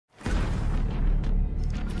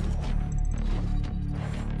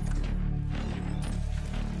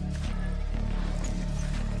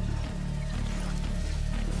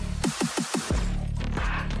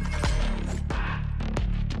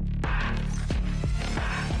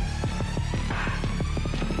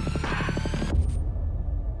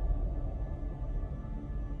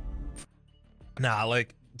Nah,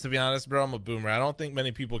 like to be honest, bro, I'm a boomer. I don't think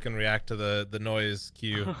many people can react to the noise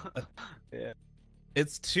cue. Yeah.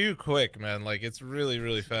 It's too quick, man. Like it's really,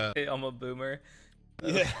 really fast. Hey, I'm a boomer.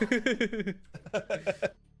 Yeah.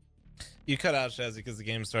 You cut out Shazzy because the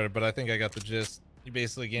game started, but I think I got the gist. You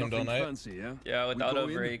basically gamed all night. Fancy, yeah? Yeah, with auto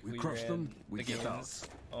break, we we crush ran them, we the get games.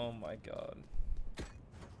 out. Oh my god.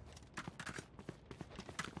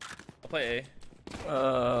 I'll play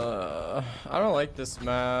A. I don't like this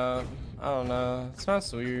map. I don't know. It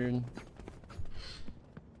sounds weird.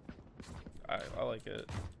 I like it.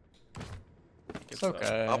 It's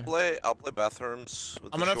okay. I'll play bathrooms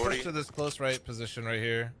with I'm the gonna shorty. push to this close right position right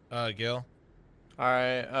here, Gil.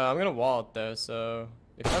 Alright, I'm gonna wall it though, so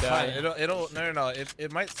if you That's die. fine. No.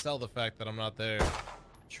 It might sell the fact that I'm not there.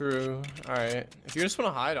 True. Alright. If you just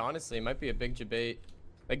wanna hide, honestly, it might be a big debate.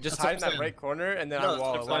 Like just That's hide in what I'm that saying. right corner and then No, I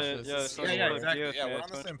wall it. Watch this. Yeah, exactly. Yeah, we're on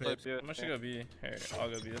the same page. I'm actually gonna be here. I'll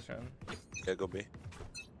go B this round. Yeah, go B.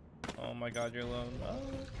 Oh my god, you're alone. Oh.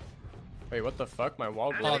 Wait, what the fuck? My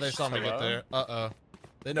wall glitched. Oh, they saw me get there. Uh-oh.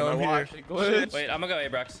 They know My I'm wall here. actually glitched. Wait, I'm gonna go A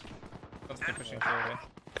BRAX. They're pushing forward.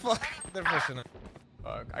 Fuck, they're pushing it.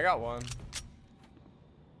 Fuck, I got one.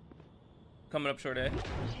 Coming up short A.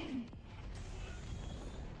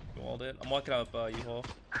 You walled it. I'm walking up U-hole.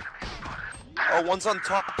 Oh, one's on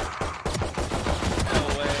top. No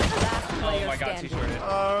way. Oh my god, too short A.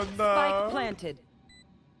 Oh no. Spike planted.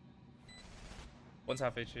 One's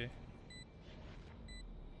half HE.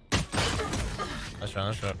 Nice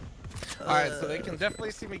shot. Alright, so they can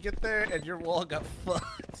definitely see me get there, and your wall got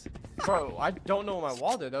fucked. Bro, I don't know what my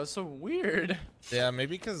wall did. That was so weird. Yeah,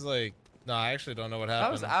 maybe because, like, no, I actually don't know what That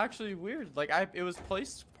happened. was actually weird. Like, it was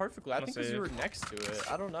placed perfectly. I I'm think because you safe. were next to it.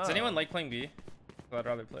 I don't know. Does anyone like playing B? I'd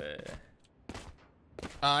rather play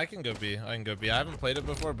I can go B. I haven't played it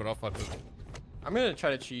before, but I'll fuck with it. I'm gonna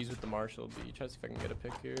try to cheese with the Marshall B. Try to see if I can get a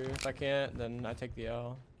pick here. If I can't, then I take the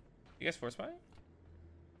L. You guys force fight?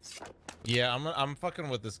 Yeah, I'm fucking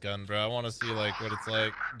with this gun, bro. I want to see, like, what it's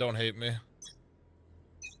like. Don't hate me.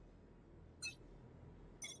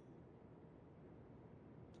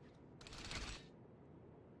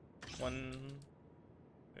 One.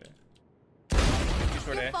 Okay. Too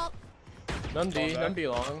short A. None B, Fall none back. B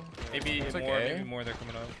long. Maybe Looks more, like A. maybe more. They're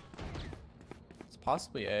coming up. It's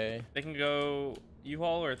possibly A. They can go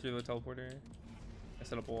U-haul or through the teleporter. I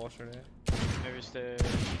set up a wall short A. Maybe stay.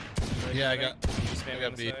 Yeah, I got Spam got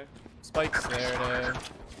on the B. side. Spike's there to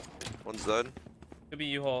One's dead. Could be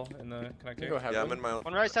U-haul in the connector. go heaven. Yeah, I'm in my own.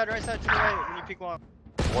 One right side to the right when you peek long.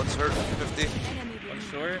 One's hurt. 50. One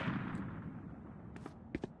short.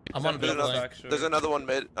 I'm on There's B another, flank. back short. there's another one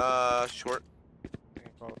mid. Short.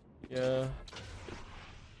 Yeah.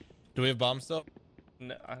 Do we have bombs still?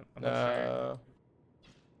 No, I'm not sure.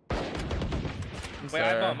 He's Wait,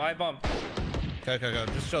 I there. have bomb. Okay.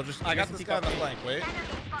 Just chill. I got this guy on the flank. Wait.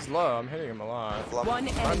 He's low. I'm hitting him a lot. Flop. One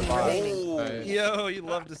Right enemy by. remaining. Nice. Yo, you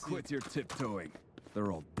love to see. Quit your tiptoeing. They're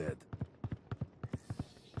all dead.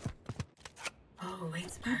 Oh,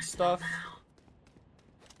 it's Good stuff.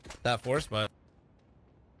 That force, but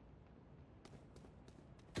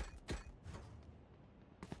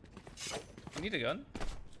You need a gun?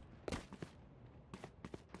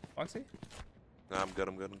 Foxy? Nah, I'm good.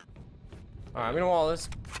 Alright, I'm gonna wall this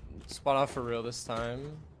spot off for real this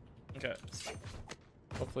time. Okay.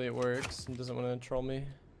 Hopefully it works and doesn't want to troll me.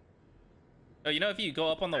 Oh, you know, if you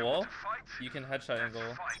go up on the wall, you can headshot angle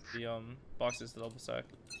the boxes to double stack.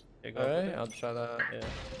 Yeah, go up with Alright, it. I'll try that. Yeah.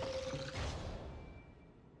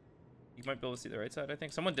 You might be able to see the right side, I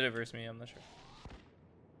think. Someone did it versus me, I'm not sure.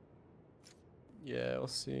 Yeah, we'll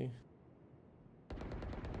see.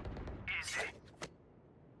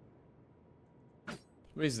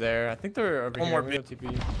 Somebody's there. I think they're over One here. more I'm gonna go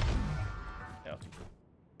TP. Yeah.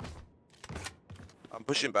 I'm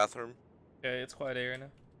pushing bathroom. Okay, it's quiet A right now.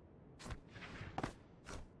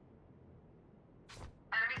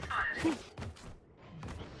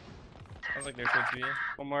 Sounds like they're towards B.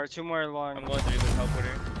 One more, two more long. I'm going through the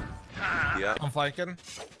teleporter. Yeah. I'm flanking.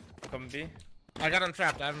 Coming B. I got him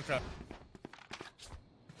trapped. I have him trapped.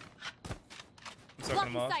 I'm soaking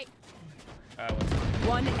him off.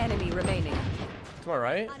 One enemy remaining. To my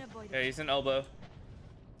right Yeah, he's in elbow.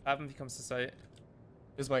 Have him if he comes to sight.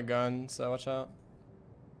 is my gun, so watch out.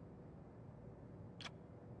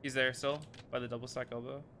 He's there still, by the double stack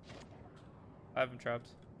elbow. I have him trapped.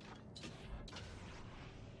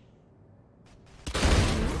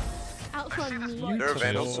 There are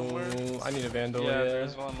vandals somewhere. I need a vandal. Yeah,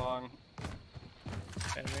 there's one long.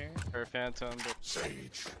 Enemy. Or phantom. But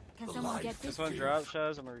Can someone get this one drop,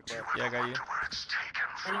 Shaz. I'm gonna request. Yeah, I got you.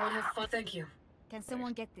 Anyone have fun? Thank you. Can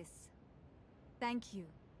someone get this? Thank you.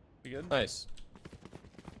 We good? Nice.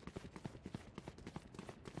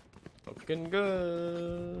 Looking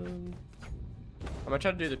good. I'm gonna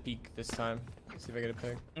try to do the peek this time. See if I get a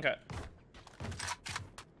pick. Okay. I'm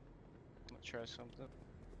gonna try something.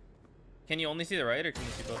 Can you only see the right, or can you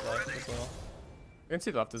see both left as well? I can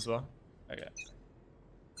see left as well. Okay.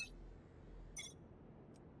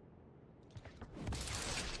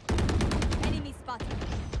 Enemy spotted.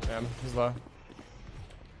 Damn, he's low.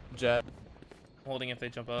 Jet. I'm holding if they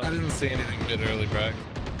jump up. I didn't see anything mid early, BRAX.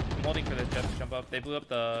 I'm holding for the jet to jump up. They blew up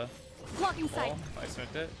the Blocking sight. wall. I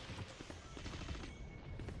smoked it.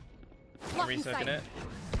 I'm Blocking resmoking sight. it.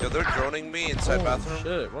 Yo, they're droning me inside Oh, bathroom.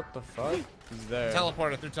 shit, what the fuck? He's there.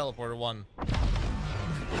 Teleporter through teleporter 1.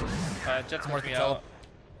 Jet More smoked me tele- out.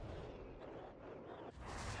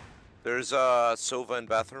 There's Sova in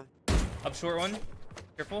bathroom. Up short one.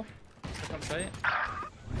 Careful. Look on sight.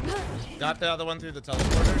 Got the other one through the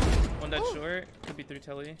teleporter. One dead short. Could be through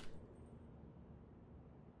telly.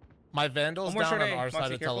 My Vandal's One more down short on A. our Moxie,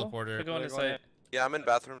 side of careful. teleporter. Could go into Go ahead. sight. Yeah, I'm in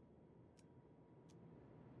bathroom.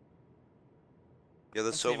 Yeah, the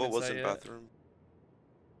Don't see him Sova was inside in yet. bathroom.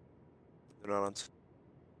 They're not on.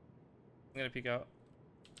 I'm gonna peek out.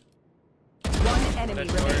 One enemy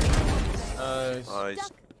Dead short. remaining.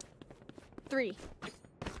 Nice. 3.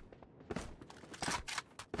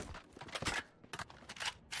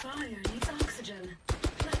 Fire needs oxygen.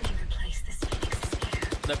 Let me replace this Phoenix's gear.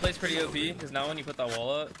 That play's pretty OP because now when you put that wall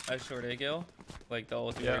up, I have short A Gale. Like they'll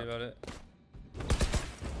all be Yeah. worried about it.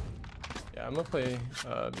 Yeah, I'm gonna play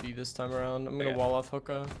B this time around. I'm gonna Okay. wall off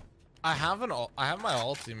hookah. I have my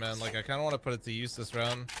ulti, man. Like I kind of want to put it to use this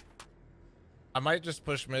round. I might just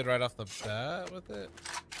push mid right off the bat with it.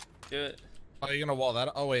 Do it. Oh, you're gonna wall that?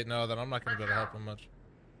 Oh wait, no. Then I'm not gonna be able to help him much.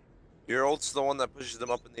 Your ult's the one that pushes them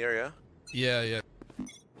up in the area. Yeah, yeah.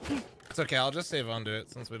 It's okay. I'll just save onto it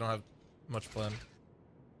since we don't have much planned.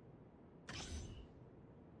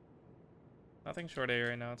 Nothing short A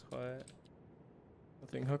right now. It's quiet.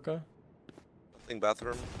 Nothing hookah. Nothing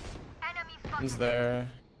bathroom. He's there.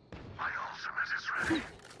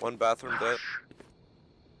 One bathroom dead.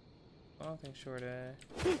 Nothing short A.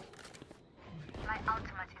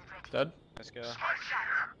 Dead. Let's go. You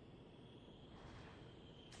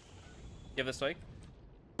have the spike.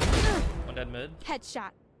 One dead mid.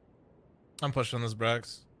 Headshot. I'm pushing this,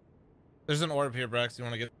 BRAX. There's an orb here, BRAX. You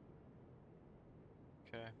want to get?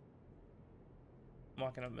 Okay. I'm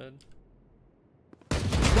walking up mid.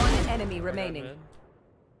 One enemy Dead remaining. mid.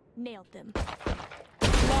 Nailed them.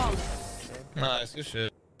 Long. Nice, good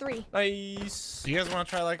shit. 3. Nice. Do you guys want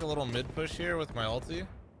to try like a little mid push here with my ulti?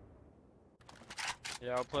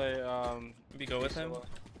 Yeah, I'll play. Maybe go with him. solo.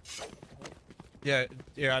 Yeah,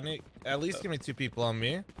 yeah. I need at least give me 2 people on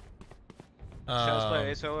me. Shah's play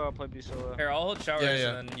A solo. I'll play B solo. Here, I'll hold showers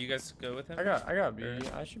Yeah. and then you guys go with him. I got B. Or-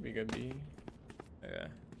 I should be good B. Okay.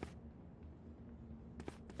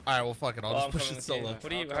 All right, well fuck it. I'll Well, I'm just push coming it with you. solo.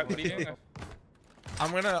 What are you doing?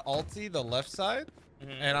 I'm gonna ulti the left side,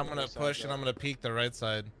 Mhm. and I'm gonna Left side, push, and yeah. I'm gonna peek the right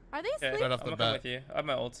side. Are they Okay, asleep? Right off I'm the gonna come bat. with you. I have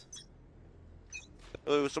my ult.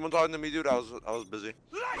 Was someone talking to me, dude? I was busy.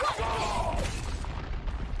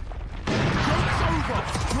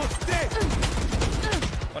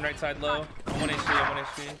 One right side low. I'm 1 HP. I'm 1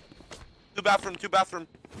 HP. Two bathroom.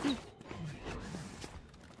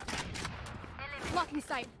 Blocking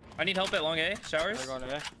sight. I need help at long A. Showers. They're going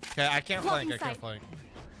A. Okay, I can't flank. Blocking I can't sight. flank.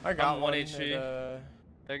 I got I'm one 1 HP.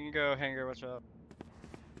 They can go hanger. Watch out.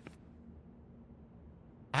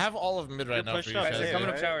 I have all of mid right You're now for pushed you up Guys, guys. they're A, coming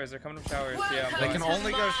up right? showers. They're coming up showers. Yeah, I'm They going. can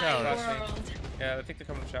only go showers. Yeah, I think they're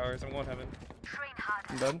coming up showers. I'm going heaven.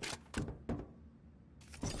 I'm dead.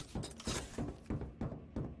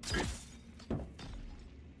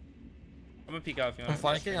 I'm gonna peek out if you I'm want.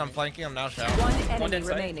 flanking. I'm flanking. I'm now showering. One dead enemy side.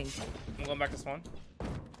 remaining. I'm going back to spawn.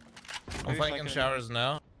 I'm flanking showers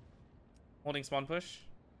now. Holding spawn push.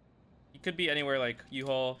 You could be anywhere like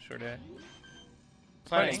U-Haul, short A. He's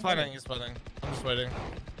fighting. He's fighting. I'm just waiting.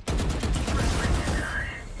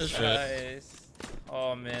 This shit. Nice.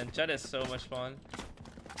 Oh man, Jet is so much fun.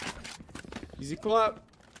 Easy clap.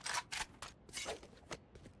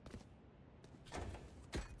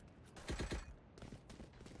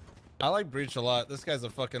 I like Breach a lot. This guy's a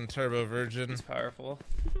fucking turbo virgin. He's powerful.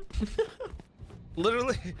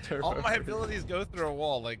 Literally, Turbo all my virgin. abilities go through a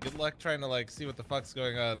wall. Like, good luck trying to like see what the fuck's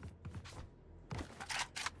going on.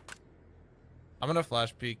 I'm gonna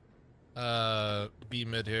flash peek. B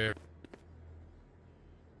mid here.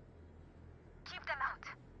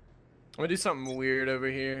 I'm gonna do something weird over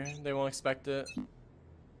here. They won't expect it.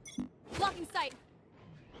 Blocking sight.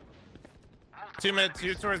 2 mid.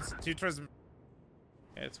 2 towards. Yeah,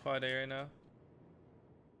 it's quad A right now.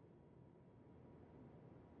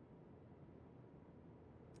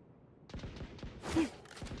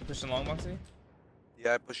 Pushing long, Moxie.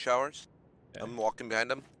 Yeah, I push showers. Yeah. I'm walking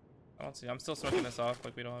behind him. I don't see. I'm still smoking this off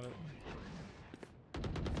like we don't have it.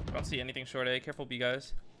 I don't see anything short A. Careful, B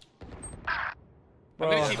guys.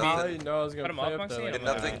 Bro, I'm gonna how TP. you know I was gonna Cut him play off, up there Moxie, like and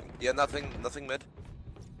Yeah, that? nothing. Yeah, nothing mid.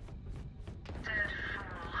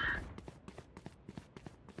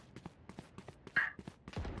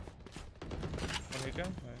 One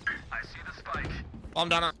hookah. Nice. I'm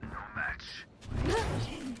done.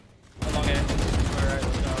 One long A. Alright,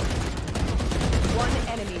 let's go. One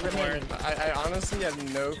enemy remaining. I honestly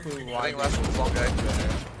have no clue I why. think last one's long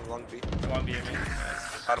A. Long B. Long B, I mean.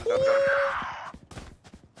 Nice. Got him.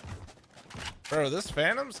 Bro, this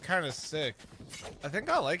Phantom's kind of sick. I think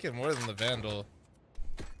I like it more than the Vandal.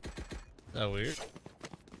 That weird?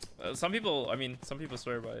 Some people, I mean, some people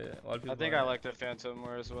swear by it. A lot of people. I think don't. I like the Phantom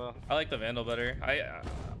more as well. I like the Vandal better.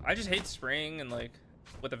 I just hate spraying and like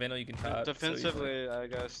with the Vandal you can tap. so easily. Defensively, I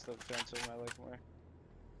guess the Phantom I like more.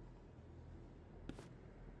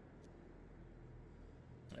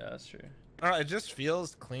 Yeah, that's true. I don't know, it just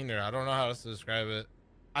feels cleaner. I don't know how else to describe it.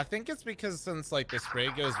 I think it's because since like the spray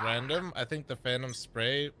goes random, I think the Phantom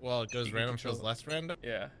spray, while it goes You can random, control feels it. less random.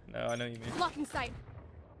 Yeah, no, I know what you mean. Blocking sight.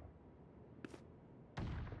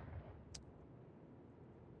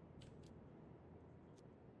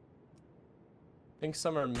 I think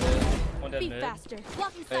some are mid. One dead Be mid. faster.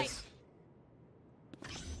 Blocking sight. Nice.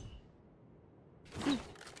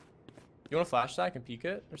 You want to flash that? I can peek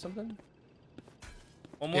it or something?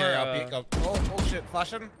 One more. Yeah, I'll peek up. Oh shit,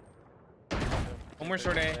 flashing. One more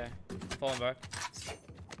short A. Yeah. Falling back.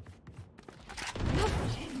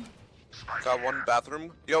 Got one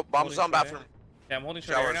bathroom. Yo, bombs on Holding short A. bathroom. Yeah, I'm holding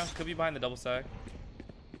short A right now. Showers. Could be behind the double stack.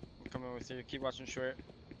 I'm coming with you. Keep watching short.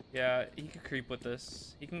 Yeah, he could creep with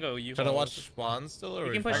this. He can go U. Should I watch spawn still or?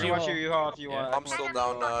 You can we push I fine? can watch your U-Haul if you Yeah. want. I'm still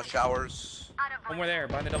down showers. One more there,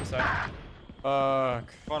 behind the double stack.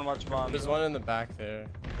 Fuck. Fun watch bomb. There's one in the back there.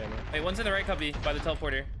 Damn it. Wait, one's in the right cubby by the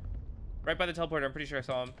teleporter. Right by the teleporter. I'm pretty sure I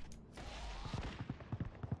saw him.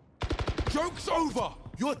 Joke's over!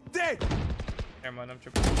 You're dead! Never mind, I'm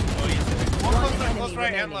tripping. Oh, he's there. Close right, enemy close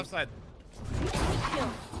right and remaining. left side.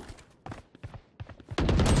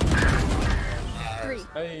 Three.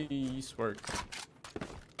 Nice work.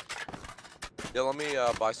 Yeah, let me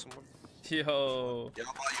buy someone. Yo. Yeah,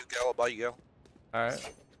 I'll buy you Gale.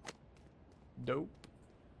 Alright. Dope.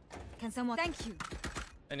 Can someone? Thank you.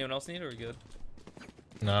 Anyone else need or we good?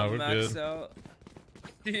 No, we're Maxed good. out.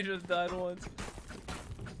 He just died once.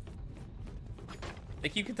 They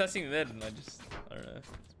keep contesting mid and I don't know.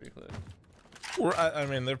 It's pretty clear. I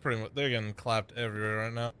mean, they're getting clapped everywhere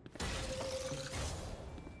right now.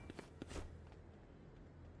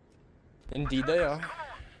 Indeed they are.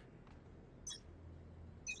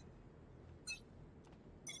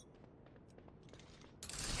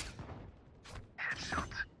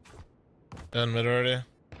 Done mid already.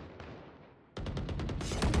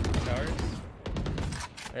 Towers?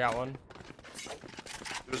 I got one.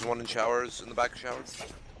 There's one in showers, in the back of showers.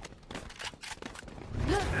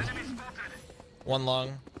 One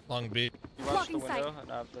long B. You watch the Blocking sight. window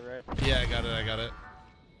and I have the right. Yeah, I got it.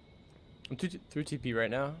 I'm through TP right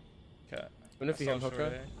now. Okay. Wonder if you I have saw hookah.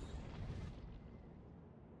 short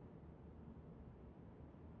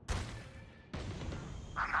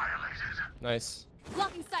Nice.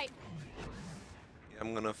 Blocking sight. Yeah,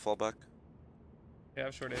 I'm gonna fall back. A. Yeah, I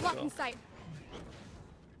have short A as Blocking well. sight.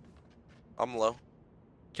 I'm low.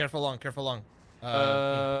 Careful long. Can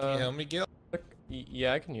you help me, Gil?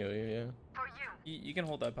 Yeah, I can heal you, yeah. You can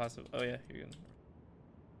hold that passive. Oh yeah, you're good.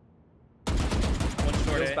 One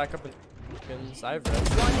short Heals A. back up in Pins. I have res.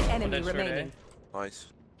 One One enemy dead short A. remaining. Nice.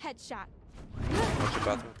 Headshot. Watch your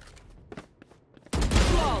bathroom.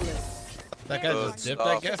 Flawless. That guy Good just dipped, I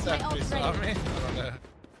stuff. guess, after he saw me. I don't know.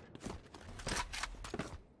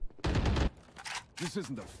 This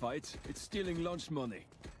isn't a fight, it's stealing lunch money.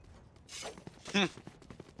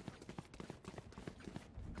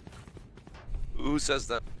 Who says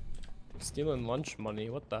that? Stealing lunch money.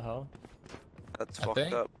 What the hell? That's I fucked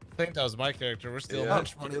think- up. I think that was my character. We're still Yeah.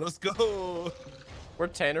 lunch money. Let's go. We're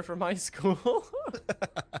Tanner from high school.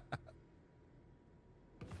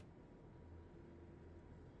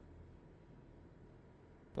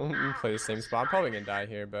 We play the same spot. I'm probably gonna die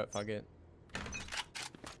here, but fuck it.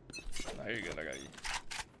 Nah, you're good. I got you.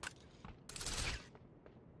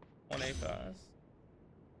 1A pass.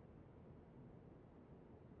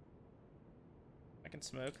 I can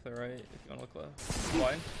smoke the right if you want to look low.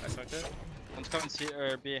 Blind. I smoked it. One's coming C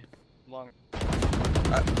or B. Long.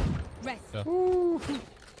 Rest.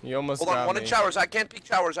 You almost Hold on, got one me. in showers. I can't peek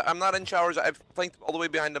showers. I'm not in showers. I've flanked all the way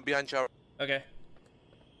behind them, behind shower. Okay.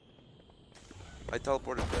 I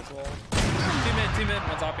teleported. That's wall. Two mid,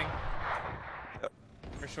 one's hopping. Yep.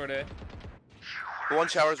 For short A. One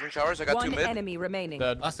showers. I got two One mid. enemy remaining.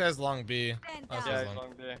 Dead. Last guy's long B. Stand Last down. Yeah, guy's he's long.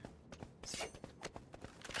 long B.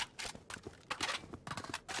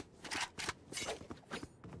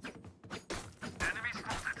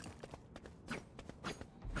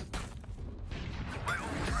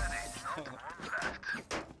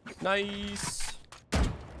 Nice.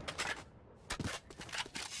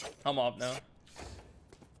 I'm up now.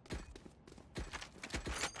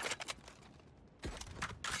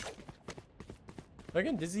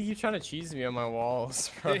 Fucking Dizzy keeps trying to cheese me on my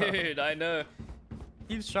walls, bro. Dude, I know.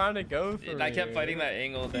 Keeps trying to go for me. I kept fighting that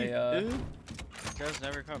angle. They Dude. You guys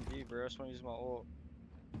never come B, bro. I just want to use my ult.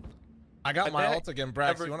 I got I my bet ult again, Brax.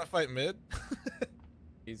 every- You want to fight mid?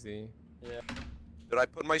 Easy. Did I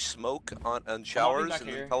put my smoke on showers back and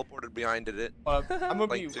here. then teleported behind it? I'm gonna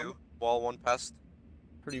be Like two. Wall one past.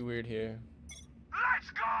 pretty weird here.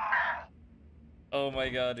 Oh my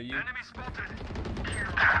god, are you?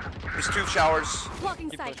 There's two showers. Blocking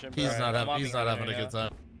Keep sight. pushing, He's bro. not I'm having. He's hopping not on having a right good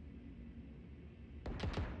time.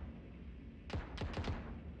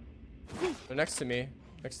 They're next to me.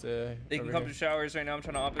 Next to. They can over come here. to showers right now. I'm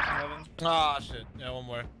trying to op it from heaven. Ah shit. Yeah, one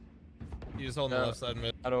more. He's holding the No. left side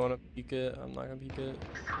mid. I don't want to peek it. I'm not gonna peek it.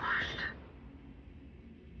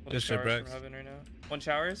 One Good shit, showers Brax. from heaven right now. One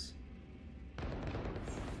showers.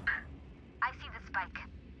 I see the spike.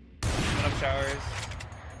 One up showers.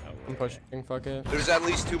 No I'm way. pushing. Fuck it. There's at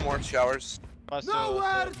least two more showers.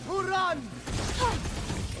 Nowhere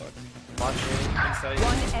Watching. Inside.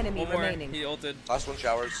 One enemy One more. remaining. He ulted. Last one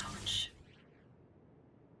showers.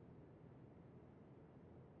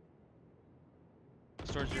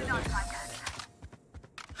 Storage unit.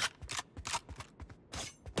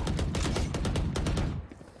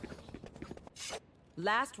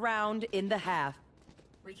 Last round in the half.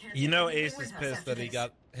 We can't You do know anything Ace with is us pissed after that he this.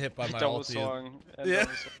 got hit by my Double ulti. swung. And Yeah.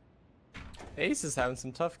 double swung. Ace is having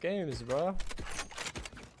some tough games, bro.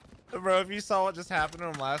 Bro, if you saw what just happened to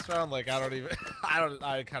him last round, like I don't even,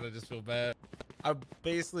 I kind of just feel bad. I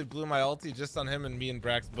basically blew my ulti just on him, and me and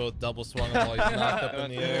Brax both double swung him while he's knocked up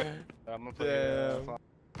in the air. I'm gonna put Damn.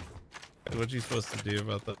 What you supposed to do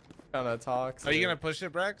about that? Kind of talks. Are you gonna push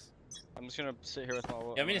it, Brax? I'm just gonna sit here with my ult.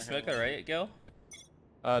 You want me to smoke that, right, Gil?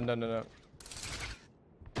 No.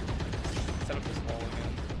 Set up this wall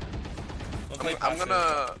again. Don't play I'm passive.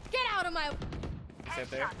 gonna. Get out of my. Sit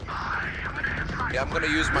there. Yeah, I'm gonna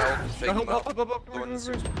use my ult to fake him out.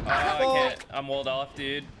 I can't. I'm walled off,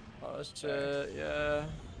 dude. Oh shit, yeah.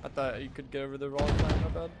 I thought you could get over the wall. My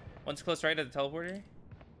bad. One's close right at the teleporter.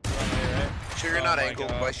 Sure, you're Oh not my angled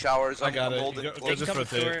God. by showers. I I'm got it. holding You go close. just come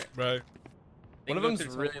rotate, short. bro. They One of can go them's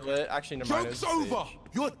through the really teleporter. lit. Actually, never mind. Joke's over!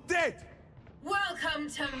 You're dead! Welcome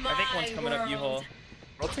to my I think one's coming up U-hole. world.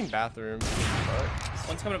 Rotating bathroom. Fuck.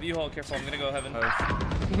 One's coming up U-hole. Careful, I'm gonna go heaven.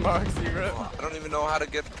 Oh, Moxie, rip. I don't even know how to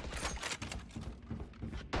get.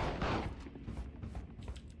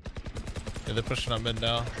 Yeah, they're pushing up mid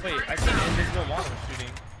now. Wait, I see an invisible monster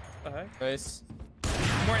shooting. What the heck? Nice.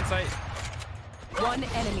 More in sight. One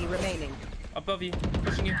enemy remaining. Above you.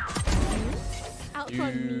 Pushing you.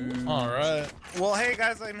 Outrun me. All right. Well, hey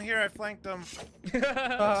guys, I'm here. I flanked them.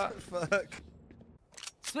 Fuck.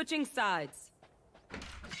 Switching sides.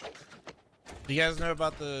 Do you guys know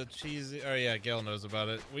about the cheesy? Oh yeah, Gale knows about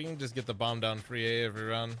it. We can just get the bomb down free A every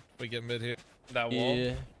round. If we get mid here. That wall.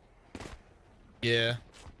 Yeah. Yeah.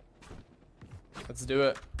 Let's do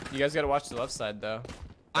it. You guys gotta watch the left side though.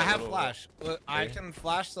 I That have little- flash. Look, I Okay. can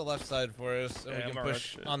flash the left side for us, and Yeah, we I'm can gonna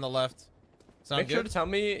push rush it. on the left. Sound Make sure good? to tell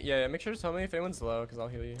me. Yeah, make sure to tell me if anyone's low, cause I'll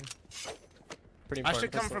heal you. Pretty I important.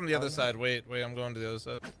 should come pistol from the other combo. side. Wait, I'm going to the other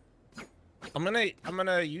side. I'm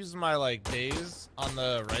gonna use my like daze on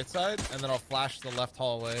the right side, and then I'll flash the left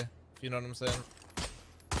hallway. If you know what I'm saying.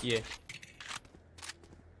 Yeah.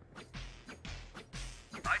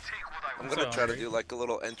 I'm gonna So try to hungry. do like a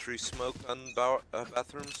little entry smoke on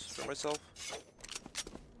bathrooms for myself.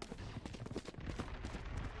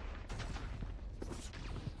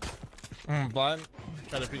 Blind.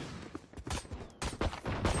 Try to peek.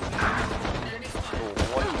 Enemy spotted.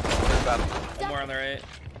 Oh, one bathroom. One more on the right.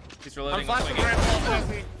 He's I'm reloading. flashing swinging. right wall,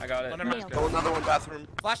 Jesse. I got it. One in my- Oh, another one bathroom.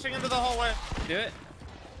 Flashing into the hallway. Do it.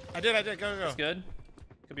 I did. Go. That's good.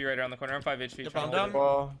 Could be right around the corner. I'm 5 HP. Yep, trying I'm to hold down.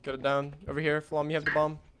 Ball. Get it down. Over here, Flom. You have the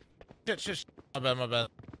bomb. Shit. My bad.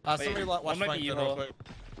 Wait, Somebody watch one might flank be then real U-hole. quick. You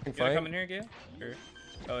You can wanna come flank. in here, Gale? Sure.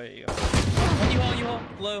 Oh, there you go. One U-hole.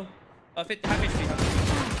 Low. Half HP. Enemy down.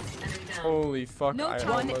 Holy fuck! No I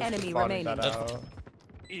time. almost One enemy botted that remaining. out.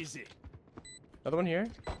 Easy. Another one here.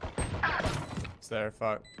 It's there.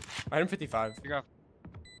 Fuck. 155. You go.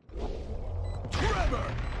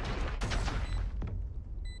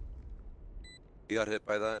 He got hit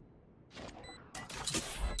by that.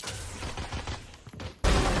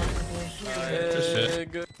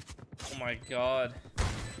 Good. Oh my god.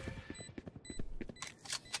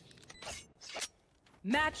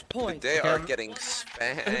 Match point. They are getting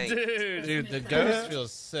spanked. Dude, the ghost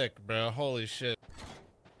feels sick, bro. Holy shit.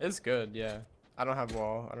 It's good, yeah. I don't have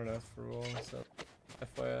wall. I don't know for wall, so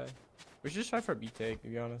FYI. We should just try for a B take, to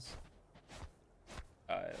be honest.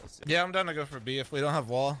 Alright, let's see. Yeah, I'm down to go for B. If we don't have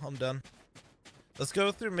wall, I'm done. Let's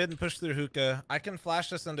go through mid and push through hookah. I can flash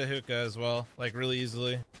this into hookah as well, like really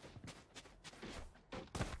easily.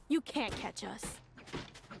 You can't catch us.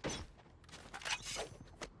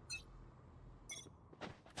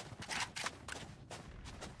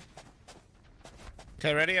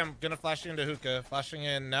 Okay, ready? I'm gonna flash you into hookah. Flashing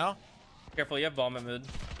in now. Careful, you have bomb at mid.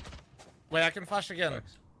 Wait, I can flash again.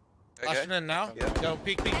 Flashing in now. Yeah. Go,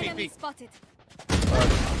 peek, peek, peek, Enemy peek. spotted.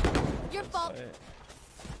 Your fault.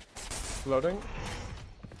 Loading.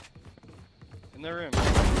 In the room.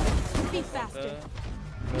 Be faster.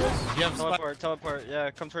 You have spot. Teleport, teleport.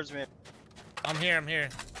 Yeah, come towards me. I'm here, I'm here.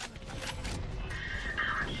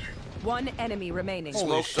 One enemy remaining.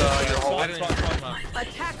 Holy Smoked shit, your Brax. whole. I didn't even come up.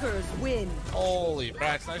 Attackers win. Holy,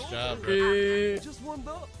 Brax, nice job, bro. Just warmed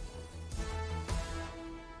up.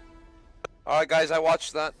 Alright, guys, I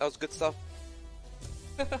watched that. That was good stuff.